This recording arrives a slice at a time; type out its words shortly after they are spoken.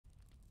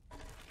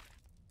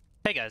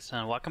Hey guys,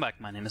 and welcome back.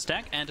 My name is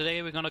Darenk, and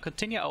today we're gonna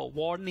continue our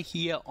Warden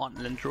here on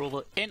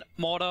Urui in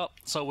Mordor.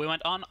 So we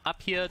went on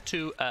up here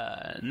to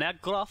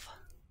Nergloth,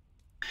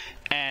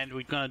 and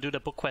we're gonna do the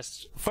book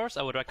quest first.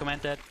 I would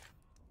recommend that.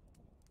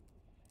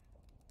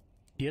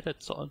 Hear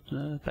that sound in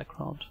the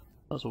background?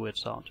 That's a weird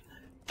sound.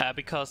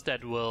 Because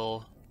that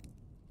will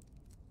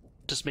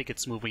just make it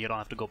smooth when you don't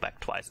have to go back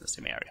twice in the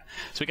same area.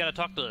 So we gotta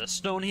talk to the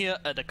stone here.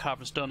 The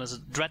carved stone is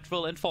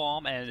dreadful in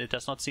form, and it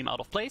does not seem out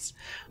of place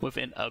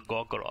within a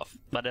Gorgoroth.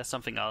 But there's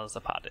something else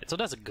apart of it. So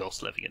there's a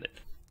ghost living in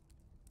it.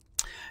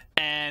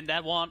 And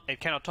that one,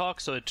 it cannot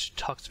talk, so it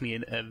talks to me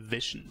in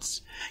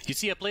visions. You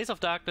see a blaze of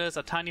darkness,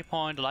 a tiny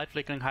point, light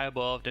flickering high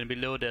above, then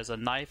below there's a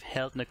knife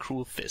held in a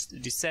cruel fist.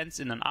 It descends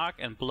in an arc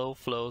and blood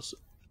flows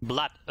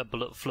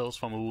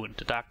from a wound.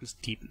 The darkness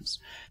deepens.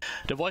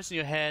 The voice in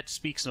your head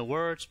speaks no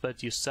words,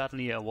 but you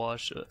suddenly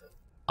awash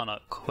on a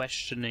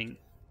questioning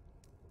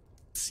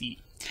sea.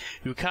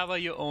 You cover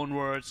your own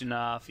words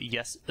enough.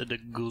 Yes, the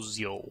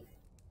Guzio.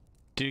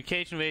 The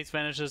occasion waves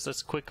vanishes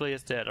as quickly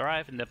as they had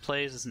arrived. In their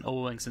place is an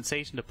overwhelming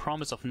sensation, the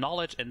promise of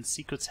knowledge and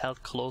secrets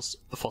held close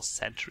for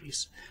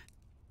centuries.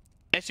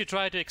 As you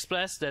try to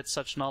express that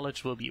such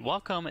knowledge will be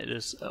welcome, it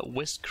is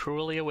whisked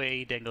cruelly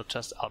away, dangled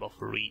just out of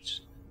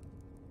reach.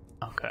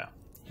 Okay.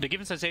 The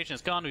given sensation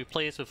is gone,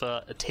 replaced with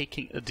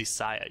taking a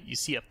desire. You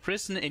see a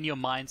prison in your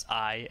mind's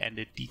eye, and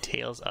the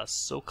details are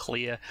so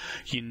clear,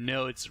 you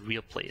know it's a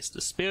real place.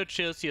 The spirit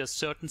shows you a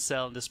certain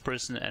cell in this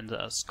prison and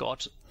a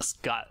scorched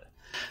skull.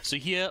 So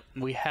here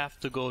we have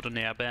to go to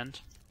Nearband,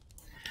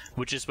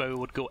 which is where we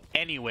would go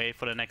anyway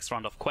for the next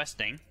round of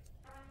questing,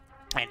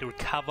 and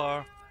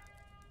recover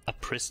a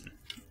prison.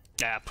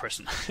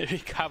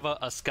 Recover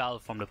a skull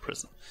from the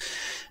prison.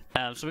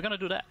 So we're gonna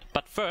do that.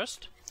 But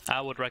first, I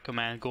would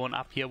recommend going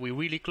up here. We're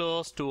really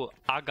close to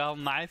Argal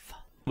Knife,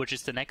 which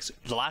is the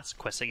last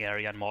questing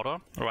area in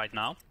Mordor right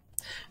now.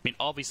 I mean,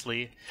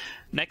 obviously,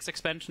 next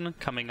expansion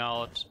coming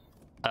out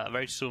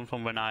very soon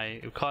from when I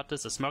record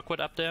this is Mirkwood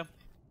up there.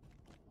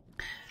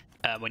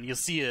 When you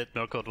see it,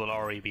 Mirkwood will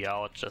already be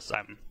out. Just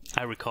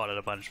I recorded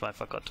a bunch, but I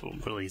forgot to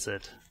release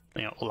it,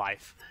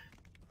 live.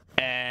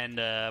 And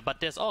but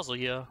there's also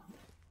here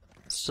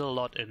still a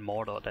lot in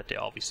Mordor that they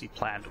obviously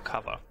plan to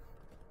cover.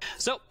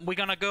 So we're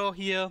gonna go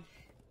here.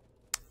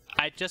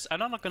 I'm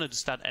not gonna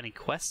start any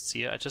quests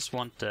here. I just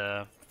want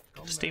the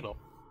stable,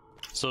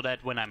 so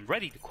that when I'm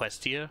ready to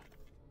quest here,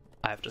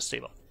 I have the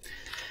stable.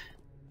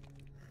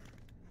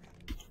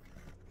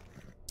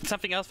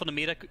 Something else for the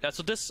meta.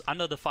 So this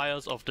Under the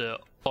Fires of the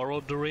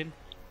Orodir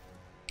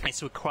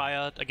is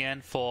required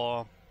again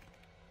for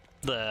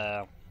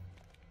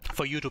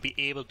you to be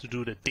able to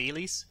do the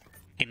dailies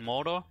in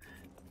Mordor.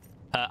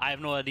 I have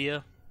no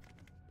idea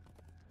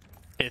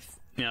if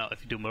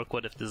you do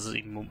Mirkwood, if this is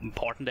even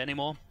important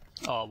anymore.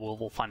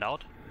 We'll find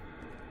out.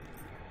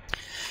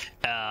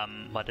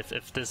 But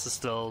if this is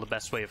still the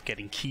best way of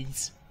getting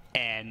keys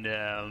and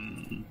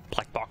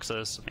like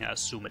boxes, I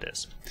assume it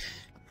is.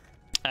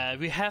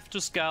 We have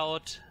to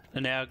scout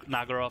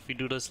Nagaroth. We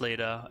do this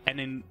later, and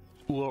in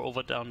Ur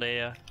over down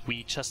there,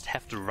 we just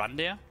have to run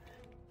there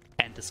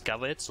and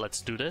discover it. So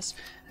let's do this.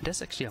 And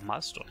there's actually a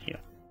milestone here.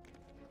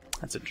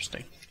 That's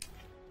interesting.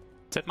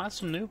 Is that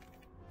milestone new?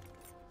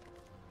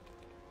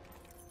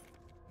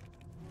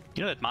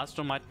 You know, that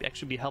milestone might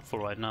actually be helpful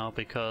right now,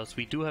 because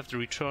we do have to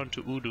return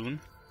to Udun.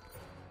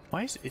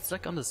 Why is it's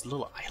like on this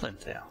little island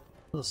there?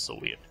 This is so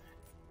weird.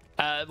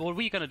 What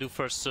we're gonna do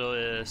first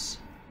is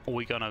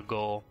we're gonna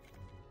go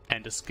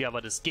and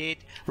discover this gate.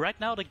 Right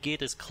now the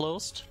gate is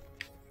closed.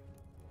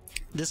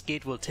 This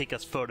gate will take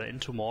us further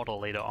into Mordor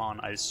later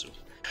on, I assume.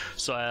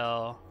 So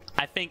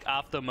I think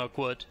after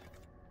Mirkwood,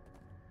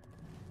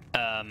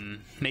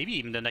 maybe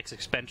even the next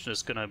expansion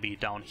is gonna be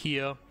down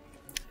here.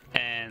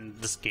 And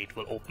this gate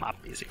will open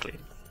up, basically.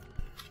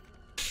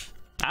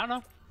 I don't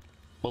know.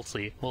 We'll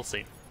see. We'll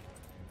see.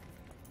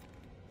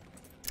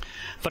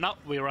 For now,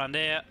 we run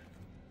there.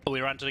 We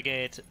run to the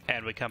gate,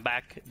 and we come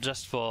back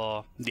just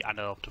for the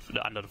Under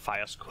the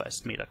Fires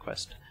quest, meta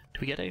quest. Do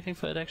we get anything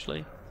for it,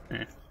 actually?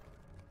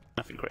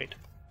 Nothing great.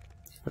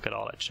 Look at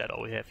all that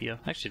shadow we have here.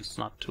 Actually, it's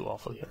not too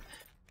awful here.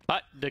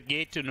 But the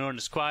gate to Nirn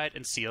is quiet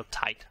and sealed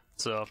tight.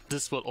 So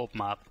this will open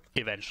up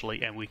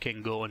eventually, and we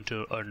can go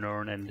into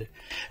Nirn and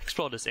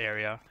explore this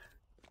area.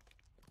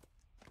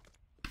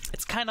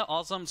 It's kind of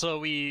awesome.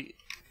 So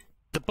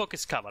the book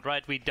is covered,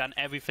 right? We've done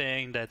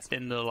everything that's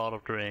in the Lord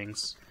of the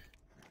Rings,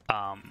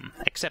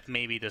 except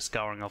maybe the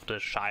scouring of the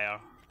Shire.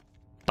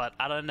 But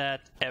other than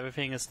that,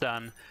 everything is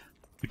done.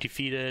 We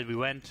defeated. We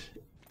went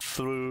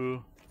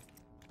through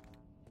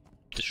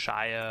the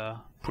Shire,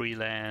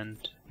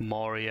 Breland,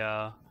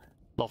 Moria,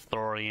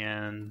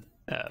 Lothlorien,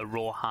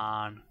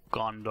 Rohan,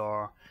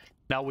 Gondor.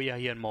 Now we are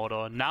here in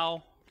Mordor.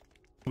 Now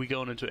we're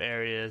going into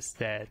areas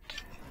that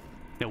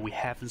we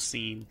haven't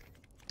seen.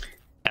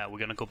 We're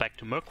gonna go back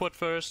to Mirkwood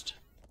first,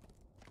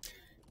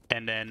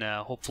 and then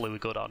hopefully we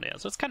go down there.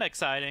 So it's kind of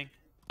exciting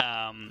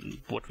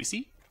what we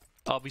see.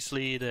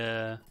 Obviously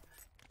the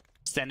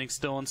Standing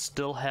Stones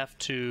still have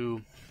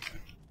to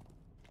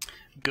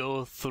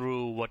go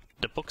through what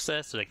the book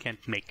says, so they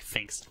can't make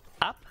things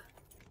up.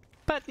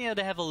 But yeah,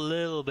 they have a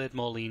little bit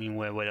more leaning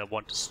where they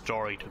want the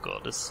story to go.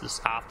 This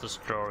is after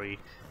story.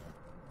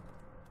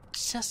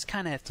 Just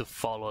kind of have to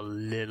follow a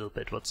little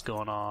bit what's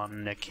going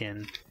on.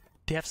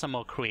 They have some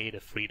more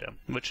creative freedom,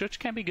 which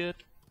can be good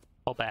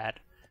or bad.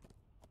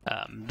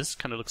 This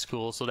kind of looks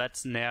cool. So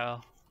that's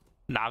Narband,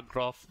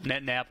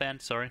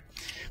 sorry,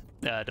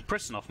 the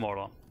prison of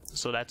Mordor.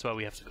 So that's where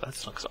we have to go.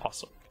 This looks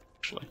awesome,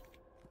 actually.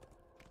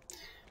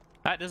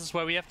 Alright, this is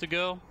where we have to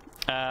go.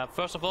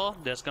 First of all,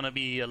 there's gonna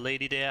be a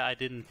lady there. I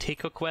didn't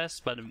take her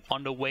quest, but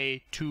on the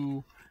way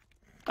to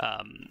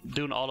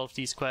doing all of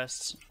these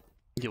quests,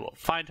 you will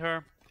find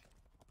her,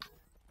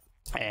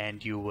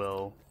 and you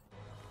will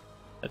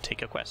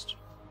take a quest.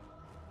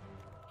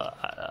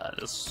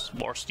 There's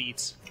more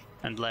steeds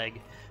and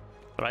leg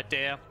right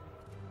there.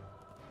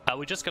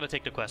 We're just gonna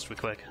take the quest real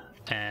quick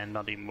and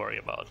not even worry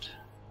about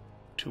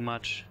too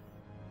much.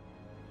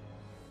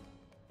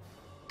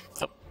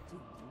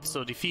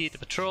 So defeat the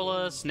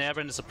patrollers.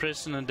 Darenk is a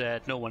prisoner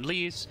that no one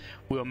leaves.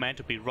 We were meant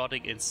to be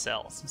rotting in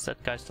cells. Is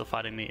that guy still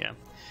fighting me? Yeah.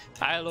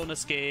 I alone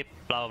escape.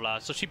 Blah blah blah.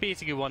 So she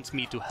basically wants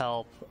me to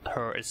help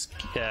her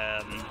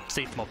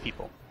save more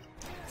people.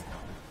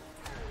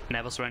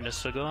 Never surrender,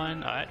 still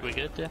going. Alright, we're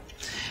good there.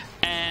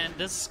 And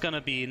this is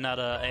gonna be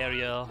another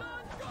area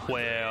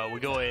where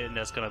we go in.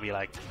 There's gonna be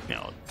like, you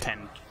know,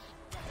 10,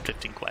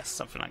 15 quests,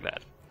 something like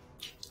that.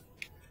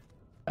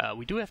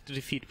 We do have to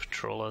defeat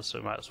patrollers, so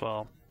we might as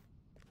well.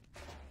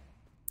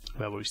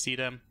 Where we see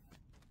them,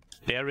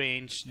 their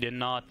range, they're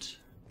not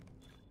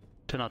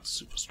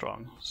super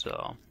strong.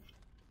 So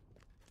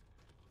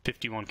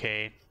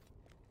 51k.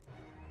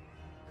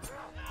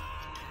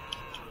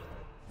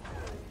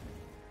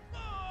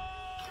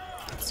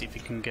 Let's see if we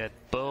can get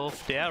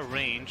both their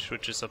range,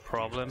 which is a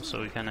problem.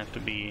 So we kind of have to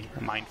be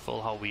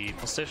mindful how we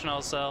position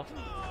ourselves.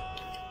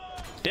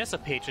 There's a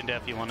page in there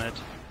if you want it.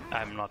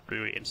 I'm not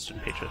really interested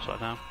in pages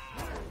right now.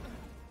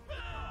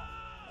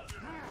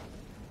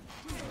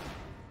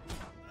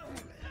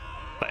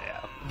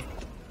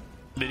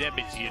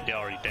 They're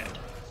already dead.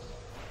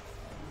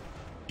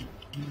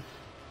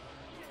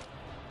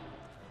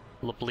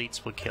 The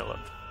bleeds will kill him.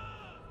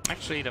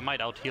 Actually, they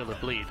might out-heal the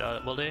bleed,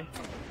 will they?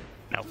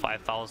 Now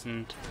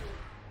 5,000.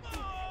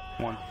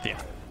 One,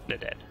 yeah, they're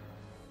dead.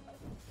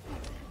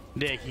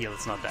 Their heal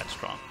is not that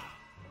strong.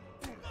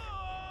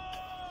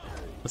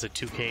 Was it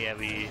 2k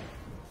every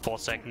 4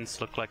 seconds?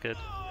 Looked like it.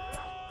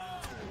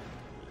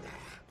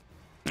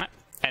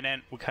 And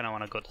then we kind of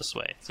want to go this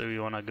way. So we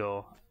want to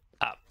go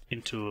up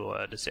into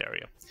this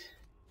area.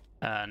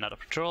 Another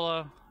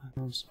patroller.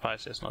 I'm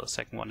surprised there's not a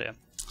second one there.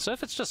 So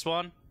if it's just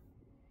one,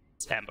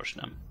 let's ambush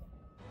them.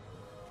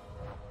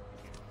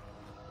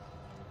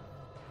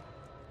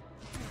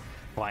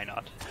 Why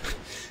not?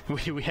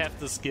 we have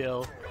the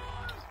skill.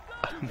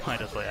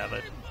 Might as well have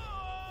it.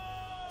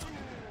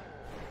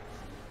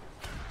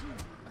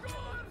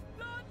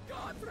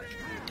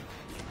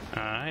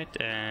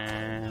 Alright,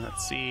 and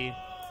let's see.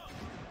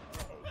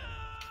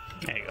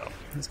 There you go.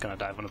 He's gonna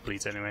die when it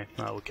bleeds anyway.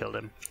 Oh, we killed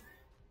him.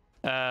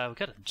 We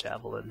got a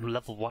javelin.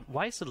 Level 1.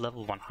 Why is it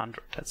level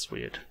 100? That's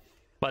weird.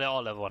 But they're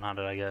all level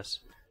 100, I guess.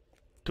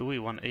 Do we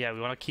want... Yeah, we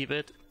want to keep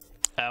it.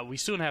 We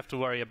soon have to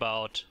worry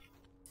about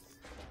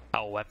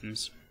our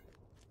weapons.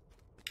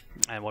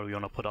 And what we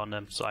want to put on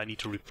them. So I need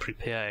to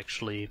prepare,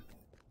 actually.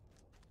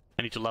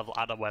 I need to level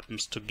other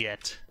weapons to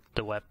get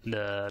the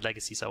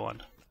legacies I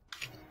want.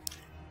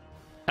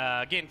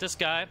 Again, this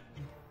guy,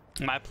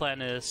 my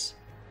plan is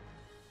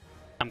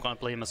I'm gonna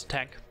play him as a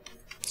tank,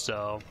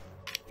 so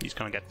he's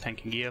gonna get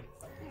tanking gear.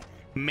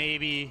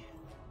 Maybe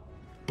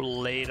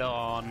later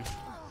on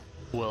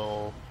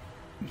we'll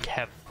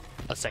have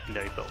a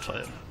secondary build for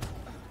him.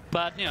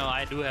 But, you know,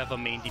 I do have a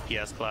main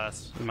DPS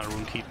class in my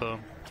Runekeeper,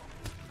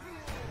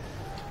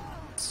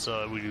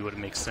 so it really would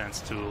make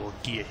sense to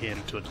gear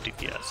him to the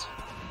DPS.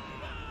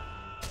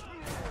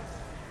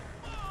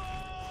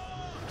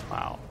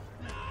 Wow.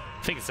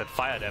 I think it's that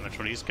fire damage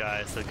from these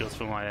guys that goes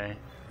from my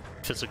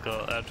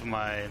physical, to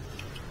my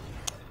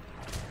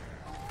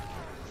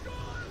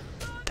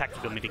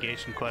tactical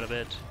mitigation quite a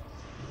bit.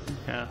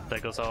 Yeah, there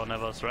goes our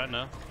never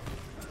surrender.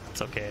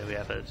 It's okay, we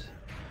have it.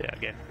 Yeah,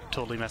 again,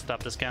 totally messed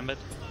up this gambit.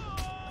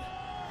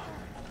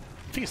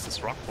 I think it's this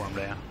rockworm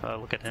there.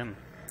 Look at him.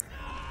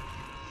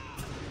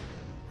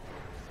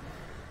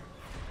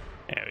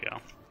 There we go.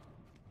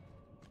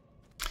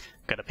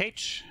 Got a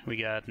page. We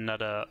got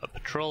another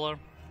patroller.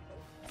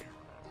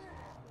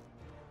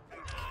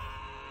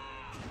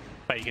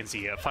 But you can see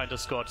here, find a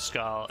scorched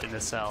skull in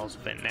the cells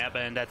with Neba,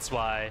 and that's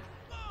why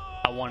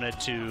I wanted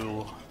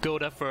to go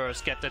there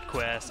first, get that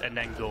quest, and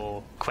then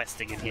go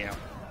questing in here.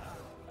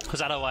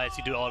 Because otherwise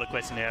you do all the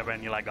quests in there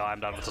and you're like, oh,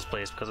 I'm done with this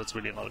place because it's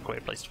really not a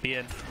great place to be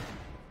in.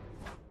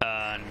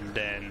 And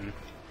then,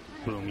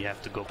 boom, you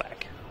have to go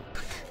back.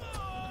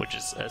 Which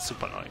is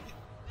super annoying.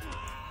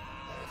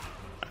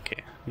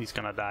 Okay, he's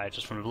gonna die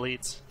just from the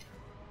bleeds.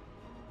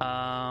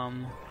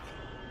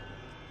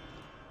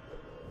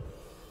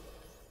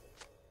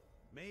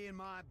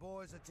 my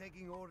boys are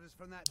taking orders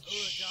from that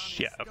Urui.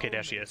 Yeah, okay,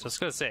 there she is. I was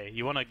gonna say,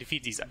 you wanna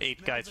defeat these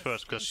 8 guys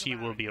first, because she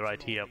will be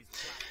right here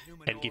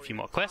and give you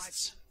more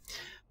quests.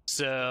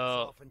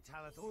 So,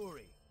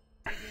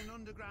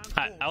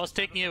 I was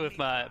taken here with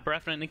my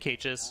brethren in the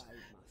cages.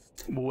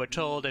 We were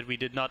told that we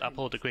did not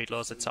uphold the great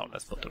laws that Sauron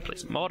has put in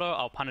place in Mordor.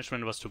 Our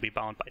punishment was to be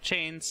bound by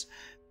chains.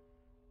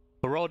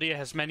 Orodir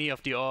has many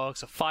of the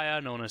orcs of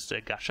fire, known as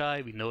the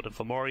Gashai. We know them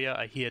from Moria.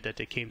 I hear that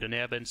they came to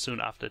Nerbin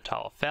soon after the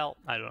tower fell.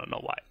 I don't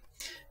know why.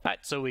 Right,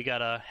 so we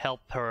gotta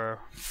help her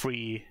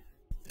free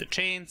the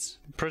chains,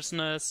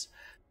 prisoners.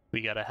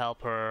 We gotta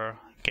help her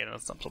get on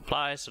some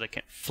supplies so they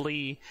can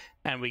flee.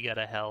 And we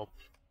gotta help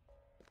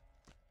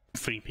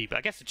free people.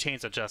 I guess the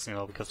chains are just, you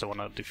know, because they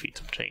wanna defeat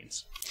some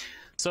chains.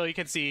 So you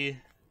can see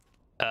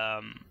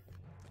 4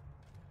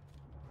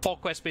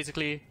 quests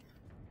basically.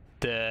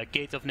 The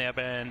Gates of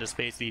Nerbin is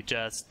basically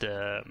just,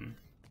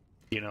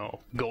 you know,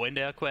 go in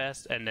there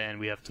quest, and then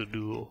we have to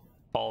do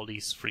all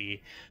these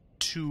 3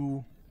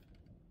 to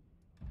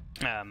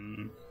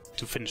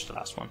finish the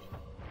last one.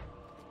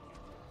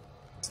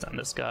 Stun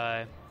this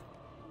guy.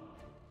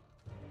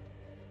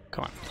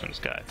 Come on, stun this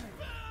guy.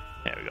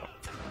 There we go.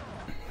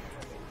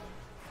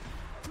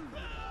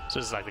 So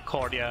this is like the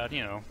courtyard,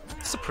 you know,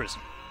 it's a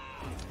prison.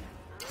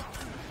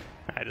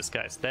 Alright, this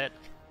guy's dead.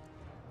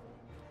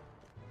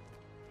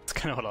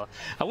 Kind of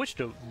I wish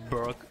the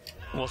Burg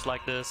was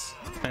like this,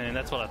 and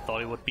that's what I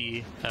thought it would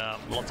be.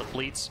 Lots of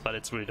bleeds, but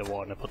it's really the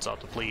Warden that puts out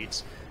the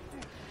bleeds.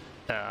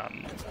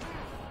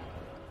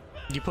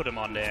 You put them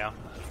on there,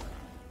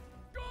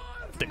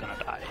 they're gonna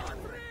die.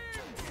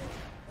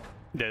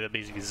 They're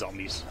basically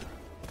zombies.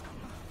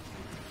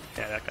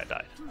 Yeah, that guy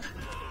died.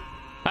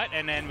 Alright,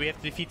 and then we have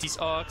to defeat these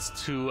orcs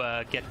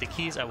to get the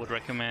keys. I would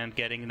recommend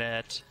getting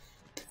that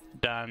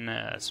done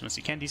as soon as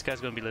you can. These guys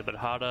are gonna be a little bit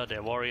harder.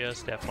 They're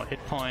warriors, they have more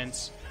hit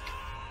points.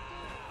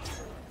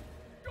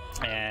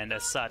 And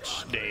as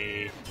such,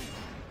 they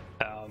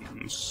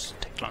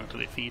take long to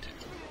defeat.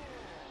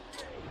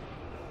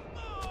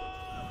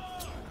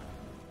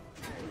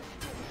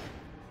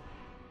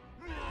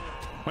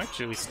 We're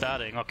actually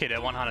starting. Okay, they're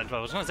 112.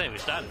 I was gonna say we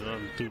started to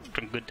do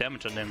some good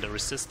damage on them. They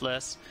resist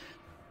less.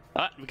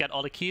 Alright, we got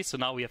all the keys, so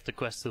now we have the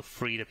quest to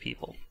free the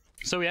people.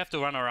 So we have to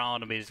run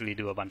around and basically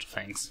do a bunch of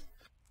things.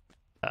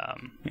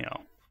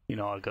 You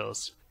know how it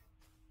goes.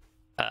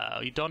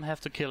 You don't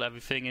have to kill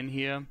everything in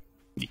here.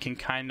 You can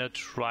kind of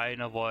try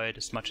and avoid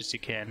as much as you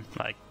can.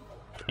 Like,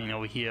 you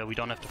know, here we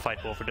don't have to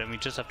fight both of them. We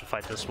just have to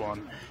fight this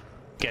one.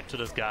 Get to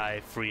this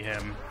guy, free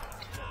him,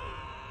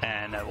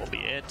 and that will be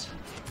it.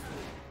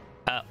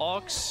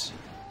 Orcs,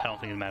 I don't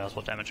think it matters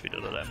what damage we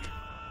do to them.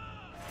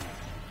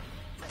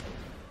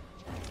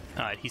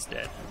 Alright, he's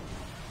dead.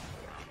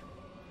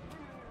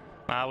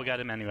 We got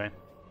him anyway.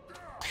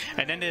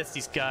 And then there's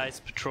these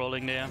guys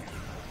patrolling there.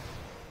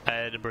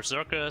 The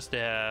Berserkers, they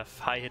have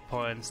high hit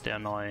points, they're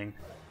annoying.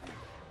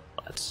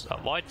 Let's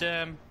avoid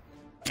them.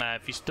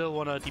 If you still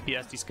want to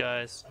DPS these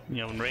guys, you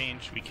know, in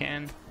range, we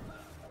can.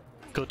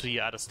 Go to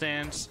your other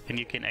stance, and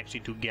you can actually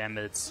do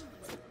gambits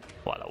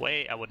while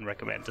away. I wouldn't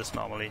recommend this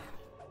normally.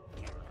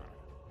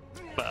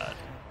 But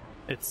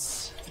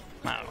it's,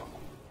 I don't know.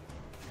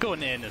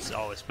 Going in is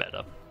always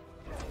better.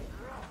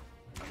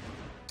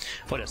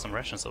 Oh, there's some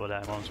rations over there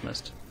I almost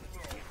missed.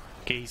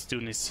 Okay, he's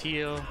doing his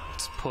heal.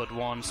 Let's put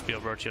 1 Spear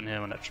of Virtue on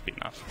him and that should be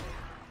enough.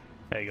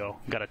 There you go.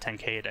 Got a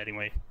 10k hit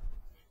anyway.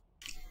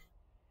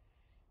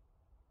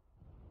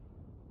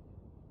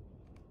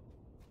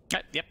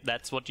 Yep,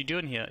 that's what you do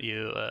in here.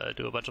 You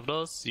do a bunch of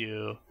those.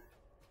 You...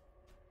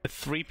 With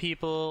 3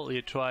 people,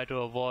 you try to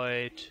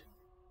avoid...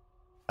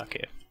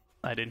 Okay,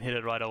 I didn't hit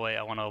it right away.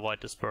 I want to avoid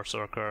this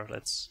Berserker.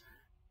 Let's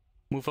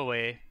move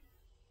away.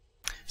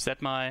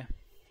 Set my...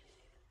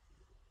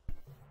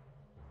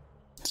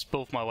 It's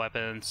both my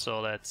weapons, so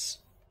let's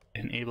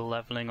enable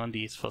leveling on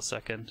these for a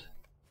second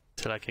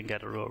till I can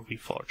get a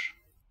reforge.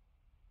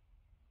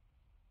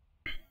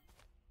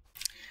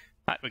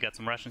 Alright, we got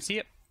some rations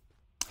here.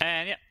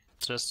 And yeah,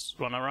 just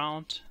run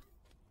around,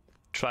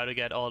 try to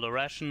get all the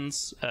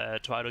rations,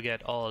 try to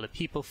get all the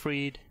people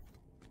freed.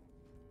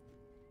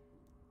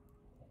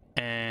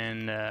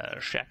 And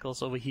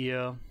shackles over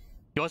here.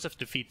 You also have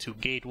to defeat 2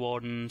 gate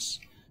wardens.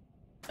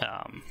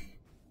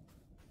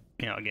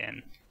 You know,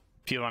 again,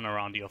 if you run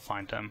around, you'll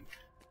find them.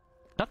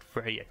 Not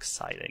very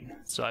exciting.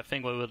 So I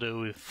think what we'll do,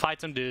 we'll fight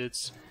some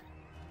dudes.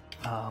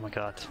 Oh my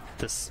god,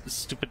 this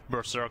stupid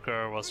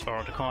Berserker was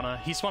around the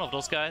corner. He's one of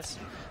those guys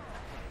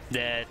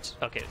that,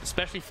 okay,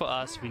 especially for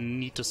us, we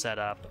need to set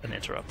up an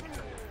interrupt.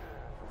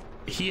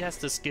 He has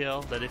the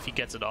skill that if he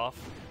gets it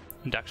off,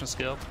 induction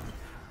skill,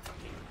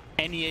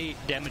 any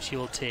damage he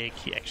will take,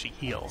 he actually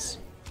heals.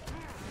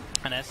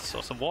 And as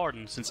also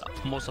Warden, since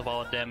most of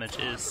our damage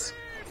is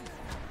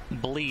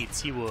bleeds,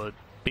 he would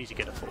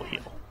basically get a full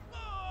heal.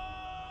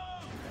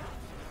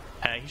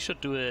 He should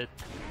do it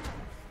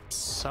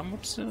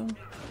somewhat soon.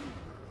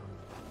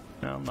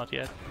 No, not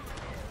yet.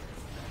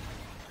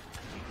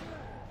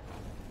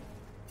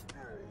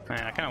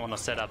 I kind of want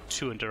to set up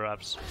 2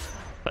 interrupts,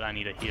 but I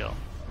need a heal.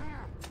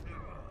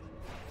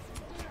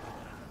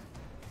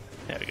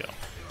 There we go.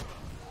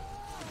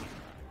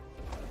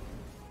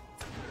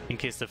 In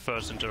case the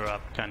first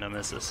interrupt kind of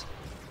misses.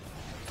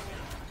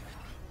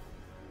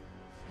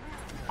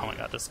 Oh my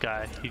god, this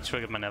guy. He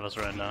triggered my never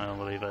surrender, I don't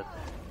believe it.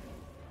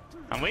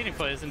 I'm waiting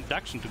for his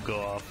induction to go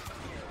off.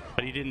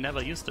 But he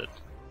never used it.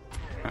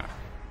 Huh.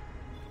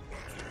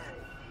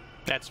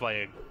 That's why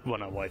you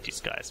want to avoid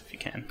these guys if you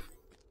can.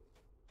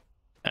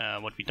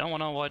 What we don't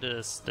want to avoid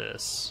is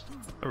this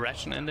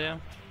ration in there.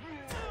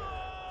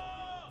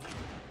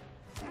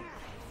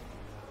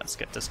 Let's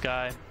get this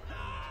guy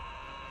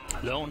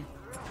alone.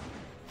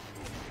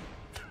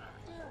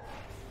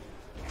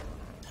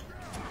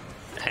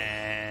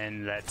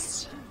 And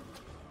let's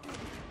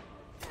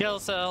kill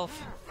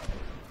self.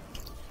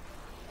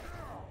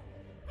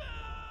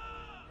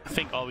 I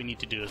think all we need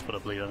to do is put a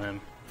bleed on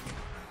him.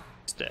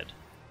 He's dead.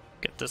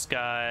 Get this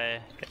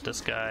guy,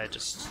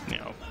 just, you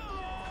know,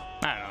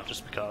 I don't know,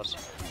 just because.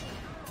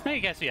 I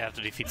guess we have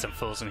to defeat some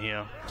foes in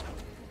here.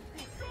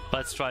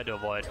 Let's try to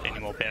avoid any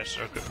more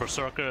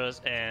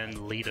berserkers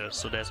and leaders.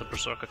 So there's a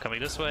berserker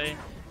coming this way.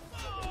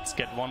 Let's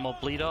get one more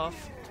bleed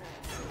off.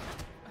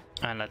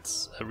 And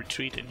let's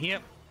retreat in here.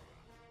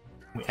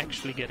 We're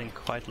actually getting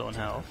quite low on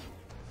health.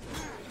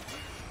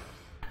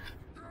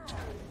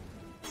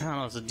 I don't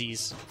know, is it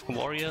these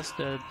warriors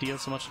that deal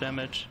so much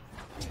damage?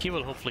 He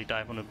will hopefully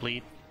die from the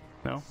bleed.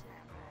 No?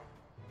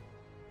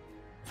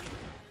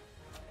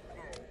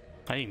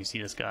 I didn't even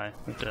see this guy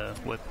with the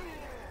whip.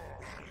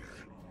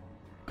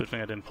 Good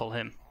thing I didn't pull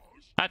him.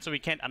 Alright, so we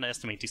can't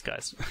underestimate these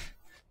guys. I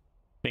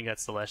think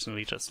that's the lesson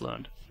we just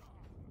learned.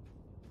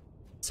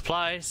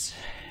 Supplies.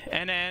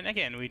 And then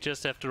again, we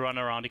just have to run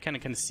around. You kind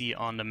of can see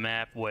on the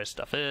map where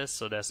stuff is.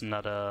 So there's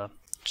another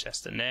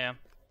chest in there.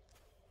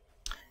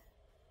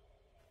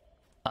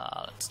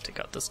 Let's take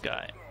out this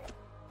guy.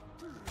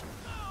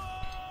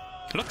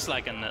 Looks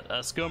like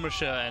a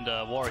skirmisher and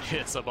a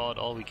warrior is about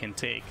all we can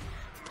take.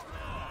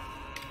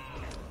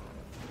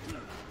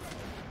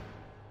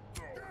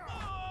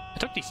 I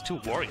took these two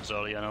warriors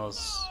earlier and it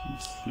was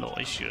no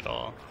issue at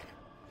all.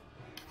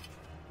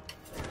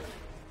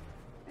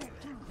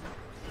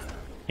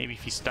 Maybe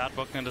if you start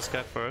working on this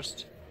guy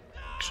first.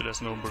 Actually,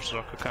 there's no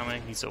berserker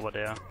coming, he's over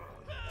there.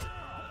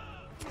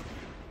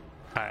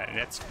 Alright,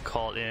 let's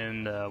call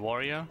in the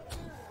warrior.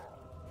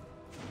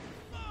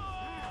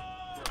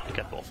 We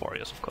got both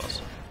warriors, of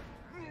course.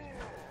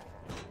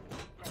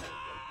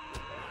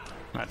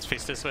 Let's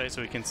face this way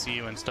so we can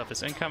see when stuff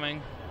is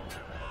incoming.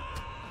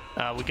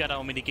 We got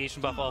our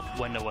mitigation buff off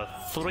when there were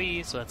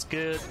 3, so that's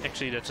good.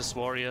 Actually, they're just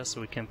warriors,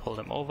 so we can pull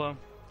them over.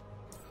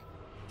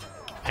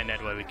 And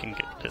that way we can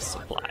get this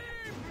supply.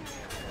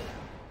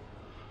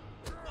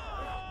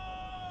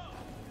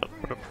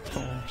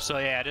 So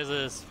yeah, this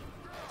is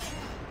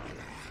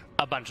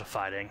a bunch of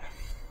fighting.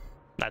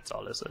 That's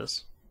all this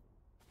is.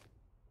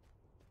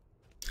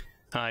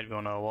 Alright, we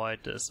want to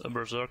avoid this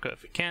berserker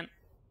if we can.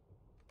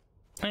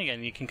 And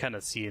again, you can kind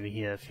of see in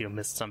here if you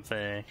missed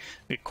something.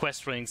 The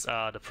quest rings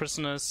are the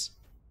prisoners.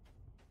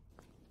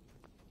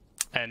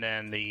 And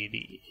then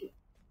the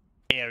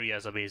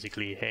areas are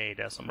basically, hey,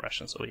 there's some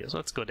rations over here. So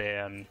let's go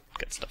there and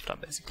get stuff done,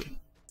 basically.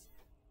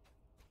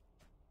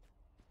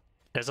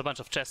 There's a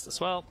bunch of chests as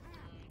well.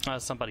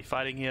 Somebody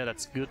fighting here,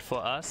 that's good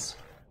for us.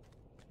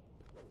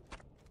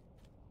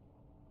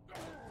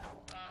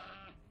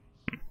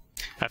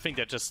 I think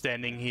they're just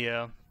standing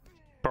here.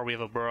 Probably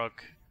have a burg.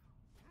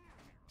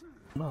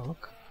 Oh,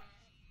 look.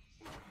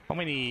 How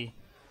many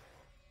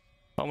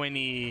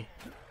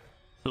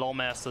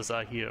lawmasters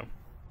are here?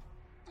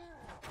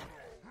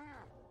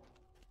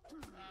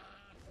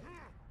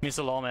 He's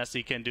a lawmaster,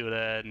 you can do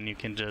that, and you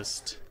can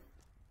just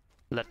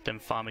let them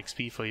farm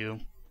XP for you.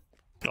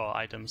 Or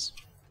items.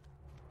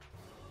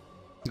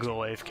 Go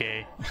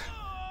AFK.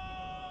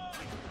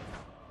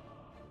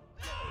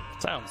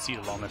 So I don't see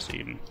the lawmaster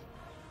even.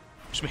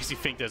 Which makes you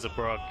think there's a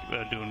burg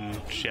doing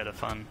share the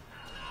fun.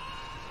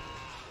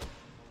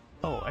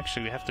 Oh,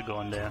 actually we have to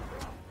go in there.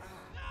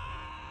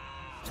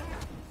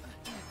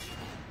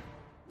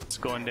 Let's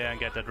go in there and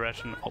get that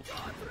ration. Oh.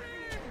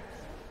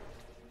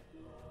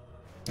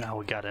 Now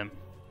we got him.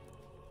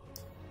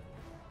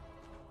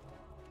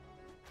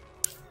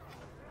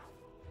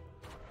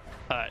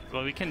 Alright,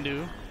 what we can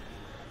do...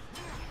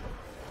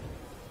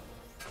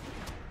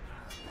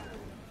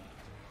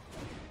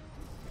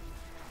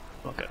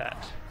 Look at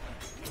that.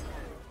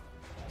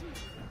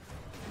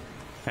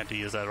 Had to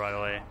use that right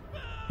away.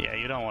 Yeah,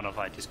 you don't want to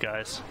fight these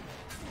guys.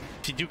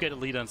 If you do get a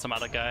leader and some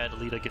other guy, the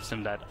leader gives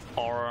him that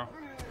aura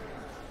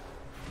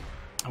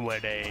where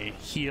they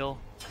heal.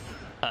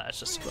 It's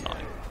just super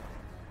annoying.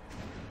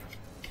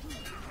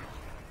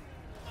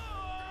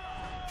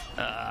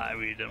 I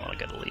really didn't want to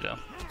get a leader.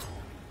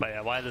 But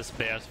yeah, while this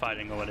bear's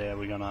fighting over there,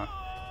 we're gonna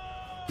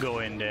go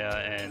in there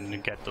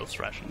and get those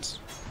rations.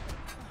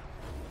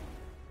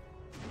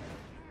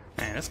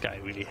 Man, this guy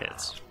really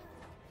hits.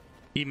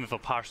 Even for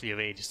partially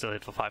evade, you still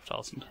hit for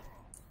 5,000.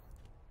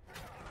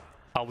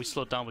 Oh, we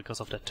slowed down because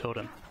of that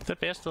totem. Is that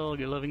bear still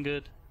living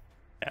good?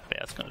 Yeah,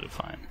 bear's gonna do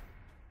fine.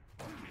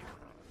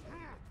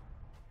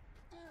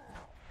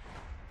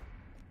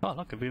 Oh,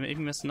 look, we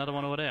even missed another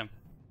one over there.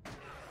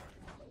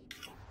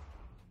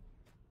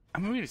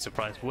 I'm really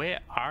surprised. Where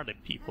are the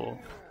people?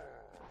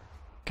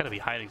 Gotta be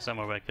hiding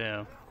somewhere back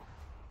there.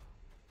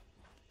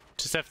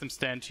 Just have them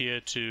stand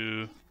here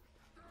to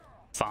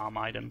farm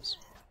items.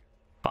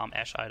 Farm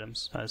ash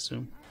items, I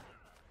assume.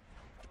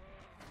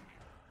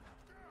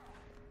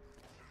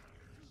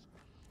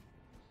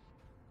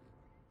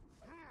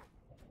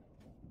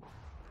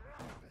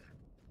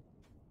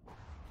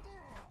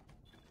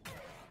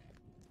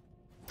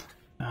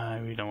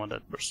 We don't want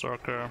that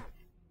berserker.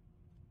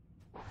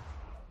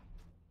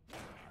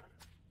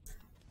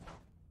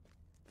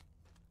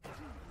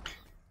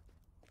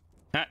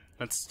 Alright,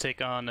 let's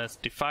take on this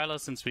Defiler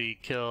since we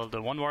killed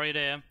the one warrior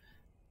there.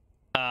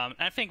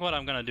 I think what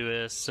I'm gonna do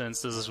is,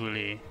 since this is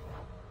really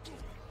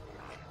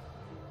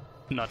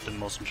not the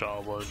most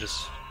enjoyable,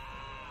 just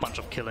a bunch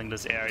of killing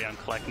this area and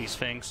collecting these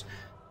things,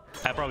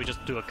 I'll probably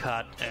just do a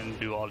cut and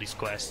do all these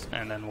quests,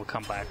 and then we'll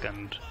come back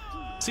and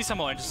see some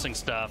more interesting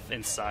stuff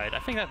inside. I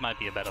think that might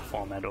be a better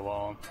format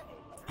overall.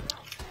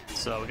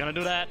 So we're gonna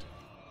do that.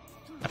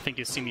 I think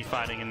you see me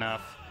fighting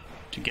enough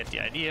to get the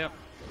idea.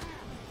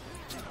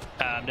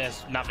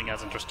 There's nothing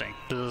else interesting.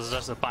 This is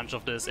just a bunch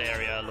of this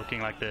area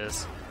looking like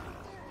this.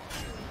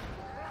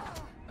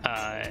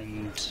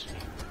 And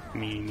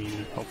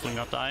me hopefully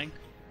not dying.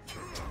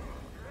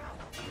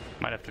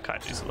 Might have to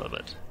kite these a little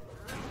bit.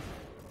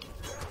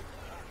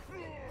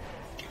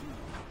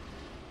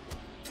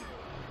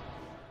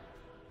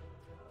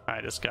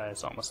 Alright, this guy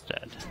is almost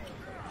dead.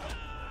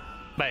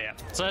 But yeah,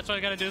 so that's what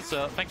I gotta do.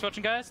 So thanks for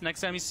watching, guys.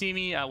 Next time you see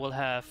me, I will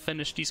have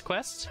finished these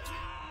quests.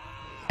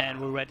 And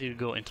we're ready to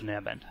go into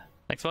Nairband.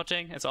 Thanks for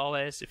watching. As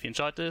always, if you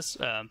enjoyed this,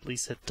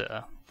 please hit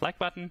the like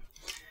button.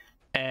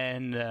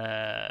 And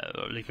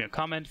leave me a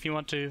comment if you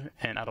want to.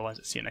 And otherwise,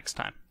 I'll see you next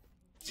time.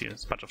 See you,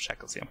 there's a bunch of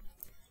shackles here.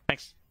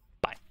 Thanks.